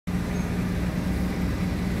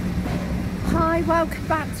Hi, welcome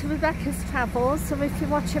back to Rebecca's Travels. So if you're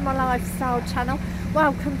watching my lifestyle channel,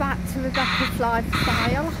 welcome back to Rebecca's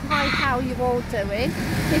Lifestyle. Hi, how are you all doing?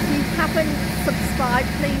 If you haven't subscribed,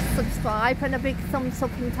 please subscribe, and a big thumbs up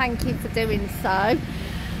and thank you for doing so.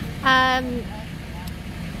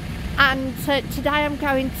 Today I'm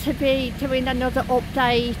going to be doing another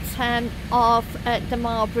update of the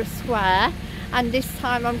Marlborough Square, and this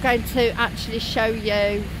time I'm going to actually show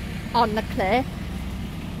you on the clip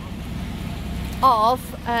of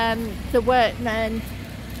the workmen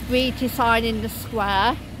redesigning the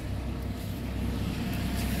square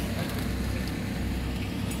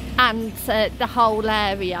and the whole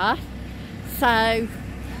area. So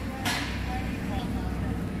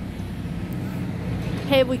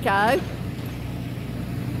here we go.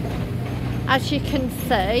 As you can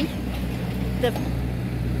see, they've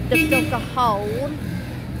dug a hole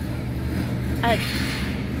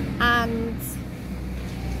and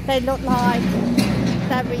they look like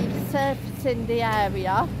they're resurfacing the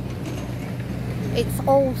area. It's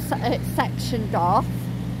all sectioned off.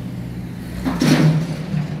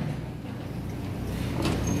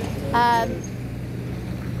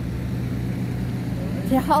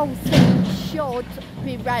 The whole thing should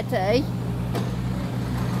be ready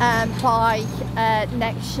by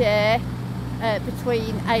next year,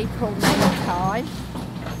 between April and May time.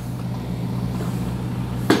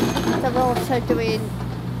 They're also doing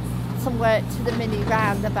some work to the mini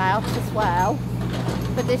roundabout as well,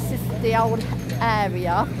 but this is the old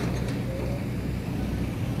area.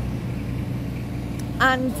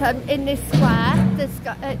 And in this square there's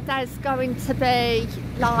going to be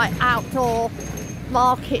like outdoor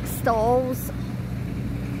market stalls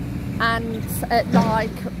and like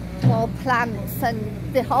more plants, and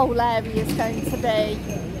the whole area is going to be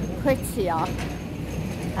prettier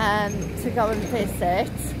to go and visit.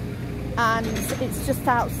 And it's just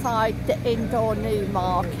outside the indoor new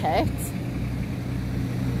market,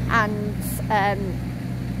 and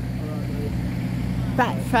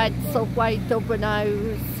Betfred, Subway,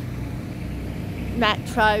 Domino's,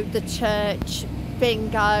 Metro, the church,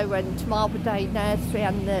 Bingo and Marlborough Day Nursery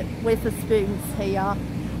and the Witherspoons here,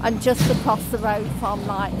 and just across the road from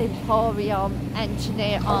like Emporium,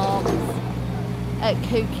 Engineer Arms,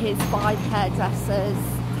 Cookies, Five Hairdressers,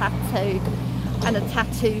 Tattoo and a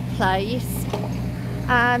tattoo place. So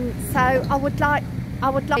I would like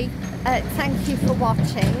thank you for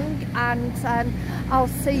watching, and I'll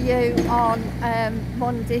see you on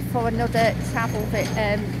Monday for another travel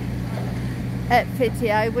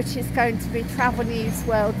video, which is going to be Travel News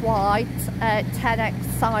Worldwide, 10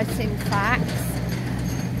 exciting facts,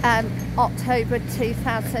 October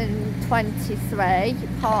 2023,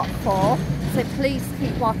 part 4. So please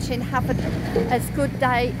keep watching. Have as good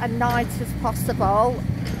day and night as possible,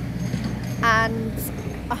 and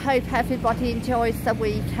I hope everybody enjoys the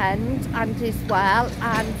weekend and is well,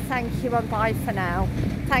 and thank you and bye for now.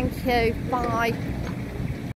 Thank you, bye.